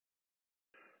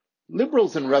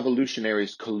Liberals and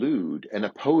revolutionaries collude and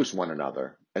oppose one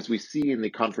another, as we see in the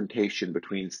confrontation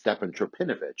between Stepan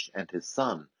Tropinovich and his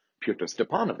son, Pyotr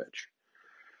Stepanovich.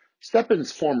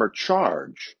 Stepan's former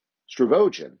charge,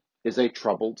 Stravogin, is a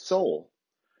troubled soul,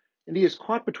 and he is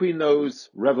caught between those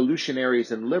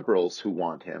revolutionaries and liberals who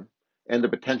want him and the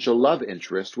potential love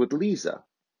interest with Lisa.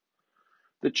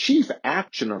 The chief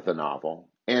action of the novel,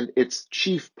 and its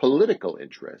chief political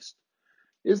interest,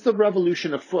 is the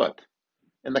revolution afoot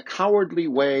and the cowardly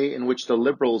way in which the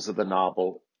liberals of the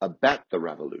novel abet the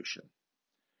revolution.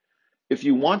 If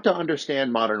you want to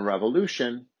understand modern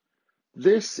revolution,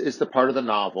 this is the part of the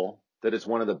novel that is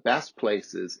one of the best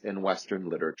places in Western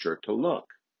literature to look.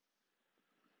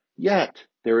 Yet,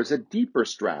 there is a deeper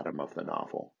stratum of the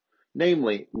novel,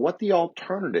 namely what the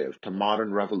alternative to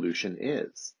modern revolution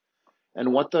is,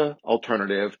 and what the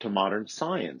alternative to modern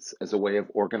science as a way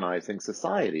of organizing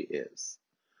society is.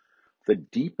 The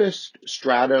deepest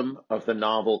stratum of the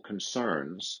novel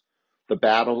concerns the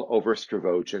battle over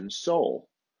Stravogin's soul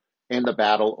and the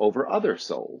battle over other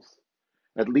souls,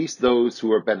 at least those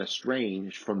who have been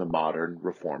estranged from the modern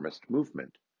reformist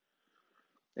movement.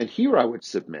 And here I would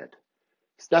submit,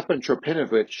 Stepan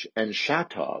Tropinovich and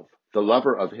Shatov, the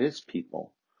lover of his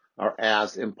people, are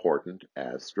as important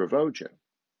as Stravogin.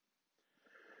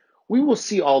 We will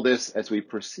see all this as we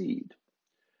proceed.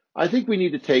 I think we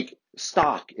need to take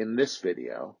stock in this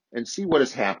video and see what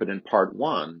has happened in part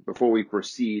 1 before we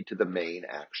proceed to the main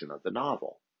action of the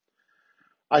novel.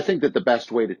 I think that the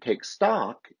best way to take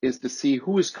stock is to see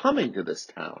who is coming to this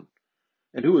town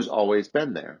and who has always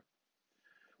been there.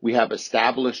 We have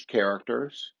established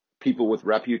characters, people with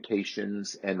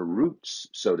reputations and roots,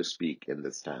 so to speak, in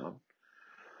this town.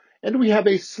 And we have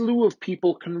a slew of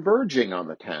people converging on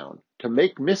the town to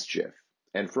make mischief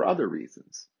and for other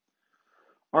reasons.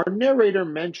 Our narrator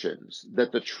mentions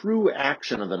that the true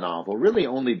action of the novel really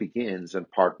only begins in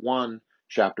part 1,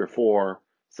 chapter 4,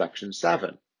 section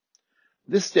 7.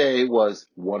 This day was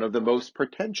one of the most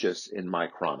pretentious in my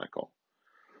chronicle.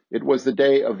 It was the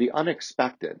day of the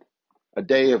unexpected, a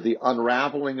day of the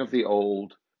unraveling of the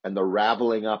old and the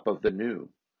raveling up of the new,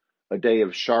 a day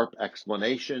of sharp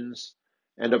explanations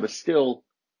and of a still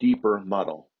deeper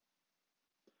muddle.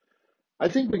 I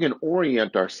think we can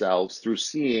orient ourselves through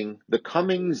seeing the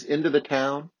comings into the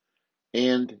town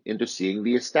and into seeing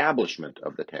the establishment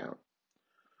of the town.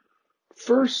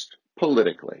 First,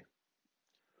 politically.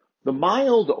 The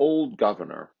mild old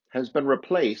governor has been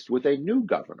replaced with a new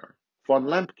governor, von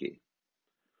Lempke.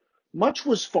 Much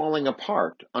was falling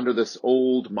apart under this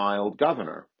old mild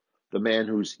governor, the man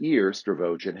whose ear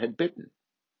Stravogin had bitten.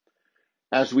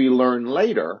 As we learn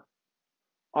later,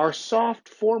 our soft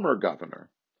former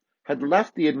governor had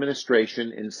left the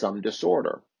administration in some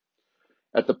disorder.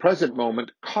 At the present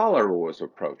moment, cholera was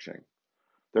approaching.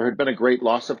 There had been a great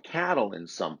loss of cattle in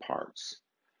some parts.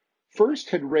 Fires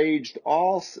had raged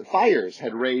all summers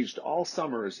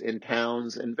in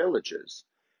towns and villages,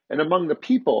 and among the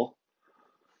people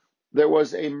there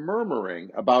was a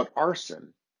murmuring about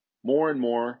arson, more and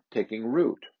more taking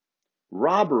root.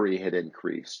 Robbery had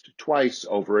increased twice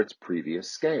over its previous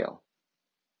scale.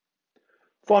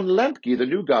 Von Lempke, the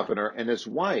new governor, and his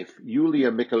wife,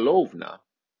 Yulia Mikhailovna,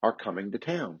 are coming to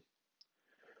town.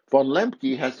 Von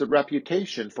Lempke has the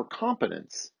reputation for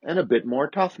competence and a bit more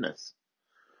toughness.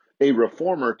 A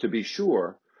reformer, to be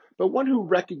sure, but one who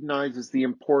recognizes the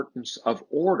importance of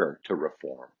order to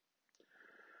reform.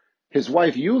 His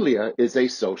wife, Yulia, is a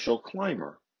social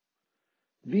climber.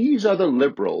 These are the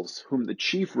liberals whom the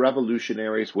chief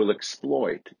revolutionaries will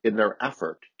exploit in their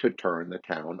effort to turn the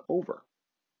town over.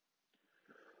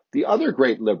 The other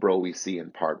great liberal we see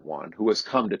in part 1 who has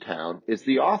come to town is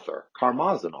the author,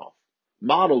 Karmazinov,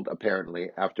 modeled apparently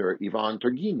after Ivan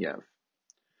Turgenev.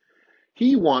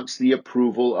 He wants the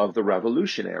approval of the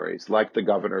revolutionaries, like the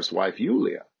governor's wife,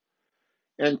 Yulia.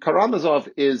 And Karamazov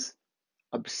is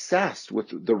obsessed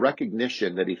with the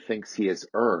recognition that he thinks he has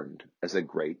earned as a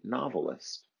great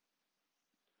novelist.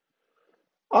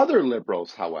 Other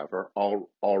liberals, however, are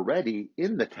already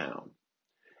in the town,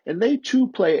 and they too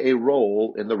play a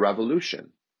role in the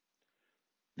revolution.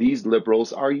 These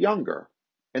liberals are younger,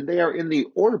 and they are in the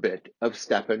orbit of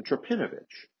Stepan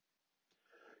Tropinovich.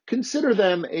 Consider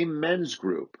them a men's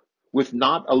group with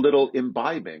not a little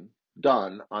imbibing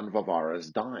done on Varvara's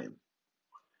dime.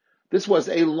 This was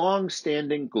a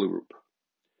long-standing group.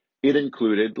 It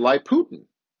included Liputin,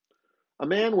 a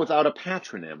man without a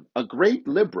patronym, a great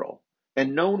liberal,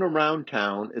 and known around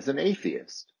town as an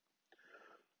atheist.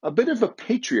 A bit of a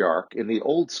patriarch in the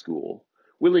old school,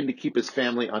 willing to keep his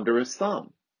family under his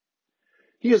thumb.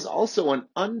 He is also an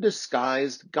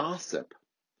undisguised gossip,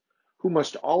 who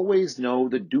must always know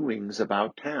the doings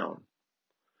about town.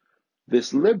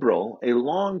 This liberal, a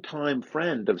longtime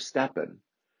friend of Stepan,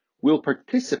 will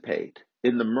participate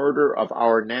in the murder of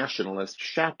our nationalist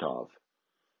Shatov,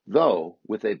 though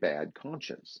with a bad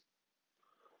conscience.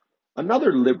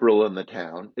 Another liberal in the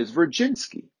town is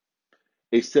Virginsky,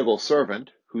 a civil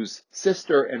servant whose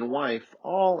sister and wife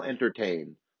all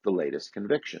entertain the latest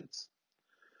convictions.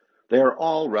 They are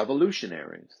all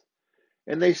revolutionaries,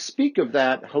 and they speak of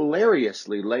that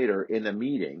hilariously later in a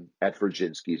meeting at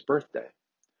Virginsky's birthday.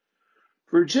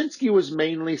 Virginsky was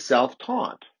mainly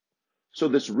self-taught, so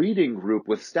this reading group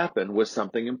with Stepan was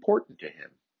something important to him.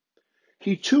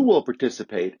 He too will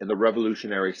participate in the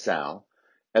revolutionary Sal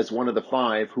as one of the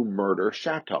 5 who murder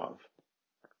Shatov.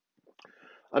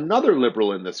 Another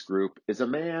liberal in this group is a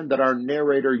man that our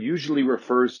narrator usually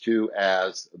refers to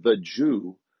as the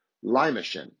Jew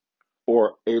Limeshin,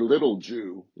 or a little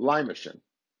Jew Limeshin.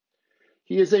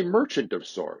 He is a merchant of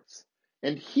sorts,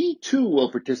 and he too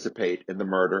will participate in the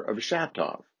murder of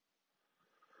Shatov.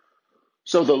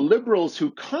 So the liberals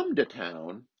who come to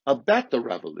town abet the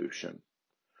revolution,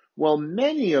 while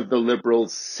many of the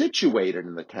liberals situated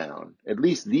in the town, at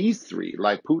least these 3,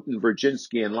 Liputin,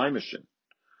 Virginsky, and Limeshin,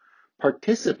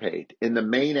 participate in the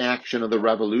main action of the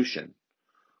revolution,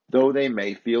 though they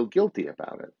may feel guilty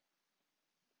about it.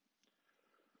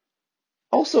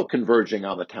 Also converging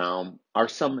on the town are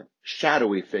some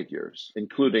shadowy figures,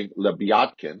 including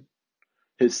Lebyadkin,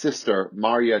 his sister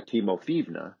Marya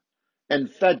Timofeevna, and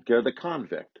Fedka the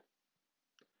convict.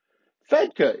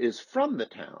 Fedka is from the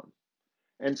town,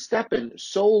 and Stepan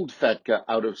sold Fedka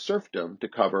out of serfdom to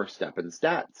cover Stepan's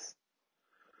debts.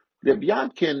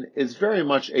 Lebyadkin is very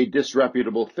much a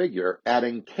disreputable figure,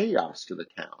 adding chaos to the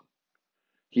town.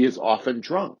 He is often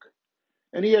drunk,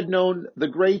 and he had known the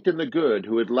great and the good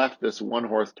who had left this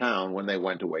one-horse town when they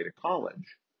went away to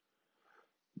college.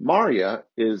 Marya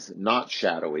is not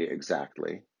shadowy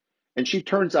exactly, and she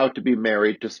turns out to be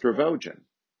married to Stravogin.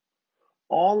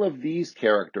 All of these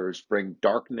characters bring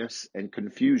darkness and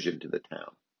confusion to the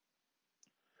town.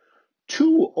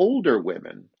 2 older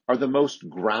women are the most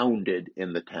grounded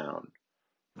in the town: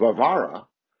 Varvara,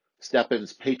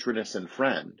 Stepan's patroness and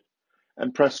friend,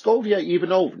 and Praskovya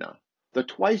Ivanovna, the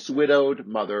twice-widowed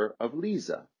mother of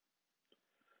Lisa.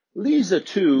 Lisa,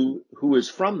 too, who is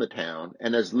from the town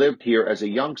and has lived here as a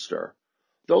youngster,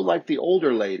 though like the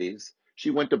older ladies, she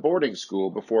went to boarding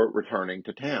school before returning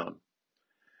to town.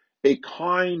 A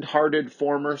kind-hearted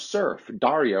former serf,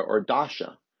 Darya or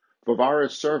Dasha,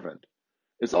 Varvara's servant,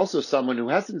 is also someone who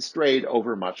hasn't strayed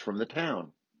over much from the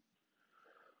town.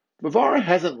 Varvara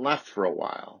hasn't left for a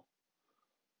while,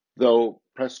 though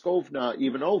Praskovna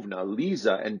Ivanovna,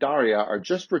 Lisa, and Darya are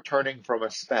just returning from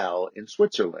a spell in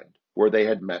Switzerland, where they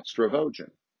had met Stravogin.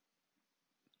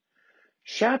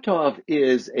 Shatov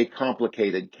is a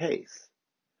complicated case,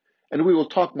 and we will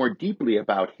talk more deeply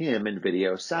about him in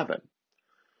video 7.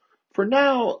 For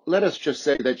now, let us just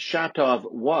say that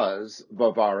Shatov was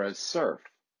Varvara's serf,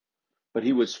 but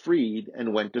he was freed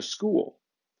and went to school.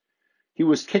 He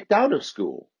was kicked out of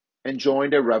school and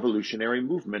joined a revolutionary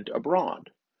movement abroad.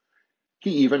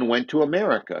 He even went to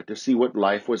America to see what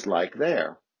life was like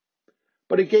there.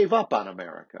 But he gave up on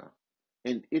America,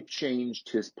 and it changed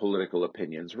his political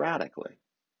opinions radically.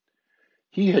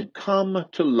 He had come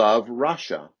to love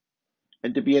Russia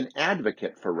and to be an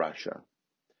advocate for Russia.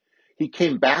 He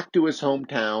came back to his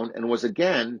hometown and was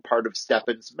again part of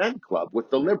Stepan's men club with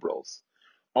the liberals,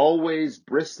 always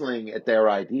bristling at their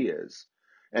ideas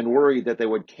and worried that they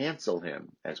would cancel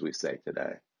him, as we say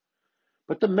today.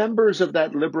 But the members of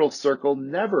that liberal circle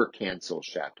never cancel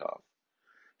Shatov.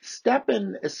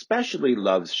 Stepan especially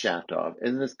loves Shatov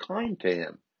and is kind to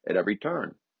him at every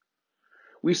turn.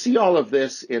 We see all of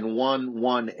this in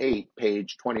 118,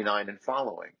 page 29 and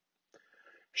following.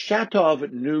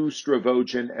 Shatov knew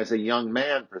Stravogin as a young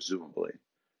man, presumably,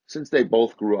 since they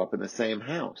both grew up in the same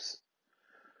house.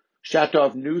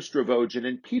 Shatov knew Stravogin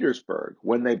in Petersburg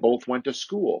when they both went to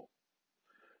school.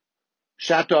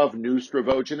 Shatov knew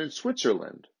Stravogin in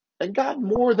Switzerland and got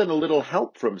more than a little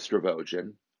help from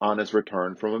Stravogin on his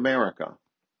return from America.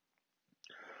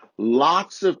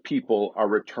 Lots of people are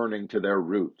returning to their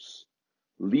roots,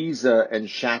 Lisa and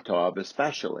Shatov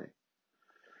especially.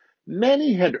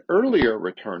 Many had earlier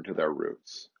returned to their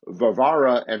roots,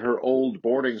 Varvara and her old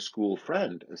boarding school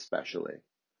friend especially.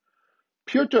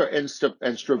 Pyotr and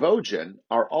Stravogin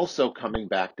are also coming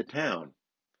back to town.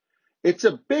 It's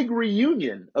a big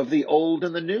reunion of the old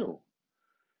and the new.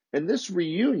 And this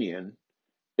reunion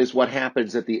is what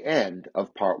happens at the end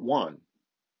of part 1.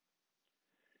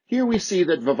 Here we see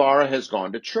that Varvara has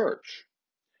gone to church.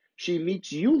 She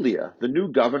meets Yulia, the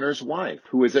new governor's wife,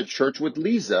 who is at church with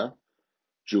Lisa,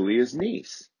 Julia's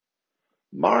niece.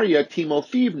 Marya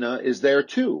Timofeevna is there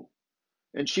too,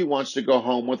 and she wants to go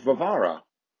home with Varvara,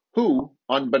 who,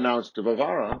 unbeknownst to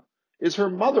Varvara, is her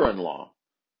mother-in-law,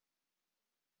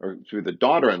 or through the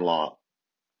daughter-in-law.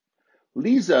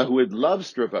 Lisa, who had loved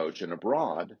Stravogin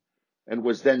abroad, and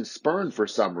was then spurned for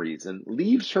some reason,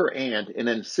 leaves her aunt and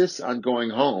insists on going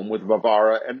home with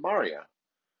Varvara and Marya.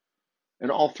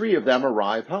 And all three of them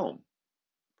arrive home.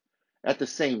 At the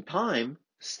same time,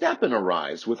 Stepan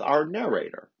arrives with our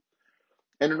narrator.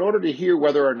 And in order to hear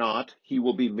whether or not he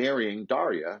will be marrying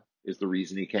Darya is the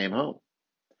reason he came home.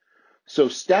 So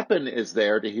Stepan is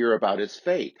there to hear about his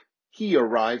fate. He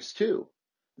arrives too.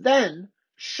 Then,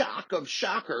 shock of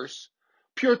shockers,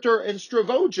 Pyotr and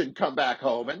Stravogin come back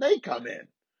home and they come in.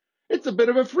 It's a bit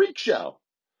of a freak show.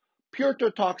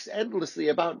 Pyotr talks endlessly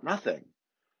about nothing.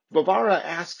 Varvara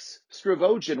asks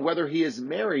Stravogin whether he is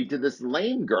married to this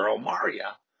lame girl,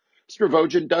 Marya.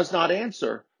 Stravogin does not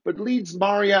answer, but leads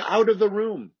Marya out of the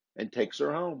room and takes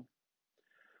her home.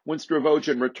 When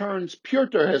Stravogin returns,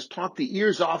 Pyotr has talked the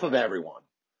ears off of everyone.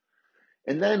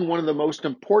 And then one of the most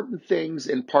important things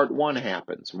in part one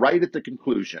happens, right at the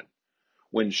conclusion,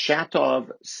 when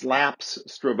Shatov slaps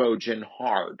Stravogin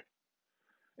hard,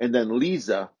 and then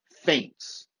Lisa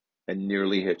faints and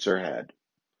nearly hits her head.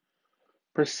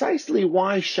 Precisely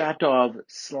why Shatov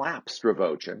slaps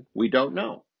Stravogin, we don't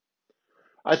know.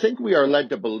 I think we are led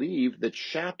to believe that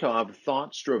Shatov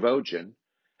thought Stravogin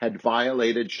had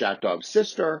violated Shatov's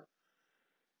sister,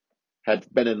 had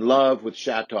been in love with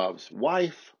Shatov's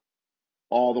wife,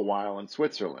 all the while in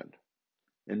Switzerland.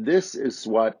 And this is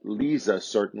what Lisa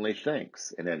certainly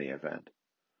thinks in any event.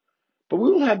 But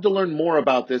we will have to learn more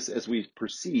about this as we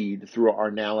proceed through our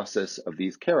analysis of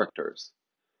these characters.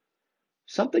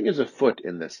 Something is afoot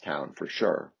in this town for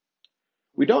sure.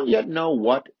 We don't yet know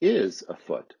what is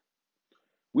afoot.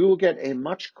 We will get a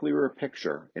much clearer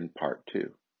picture in part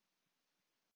two.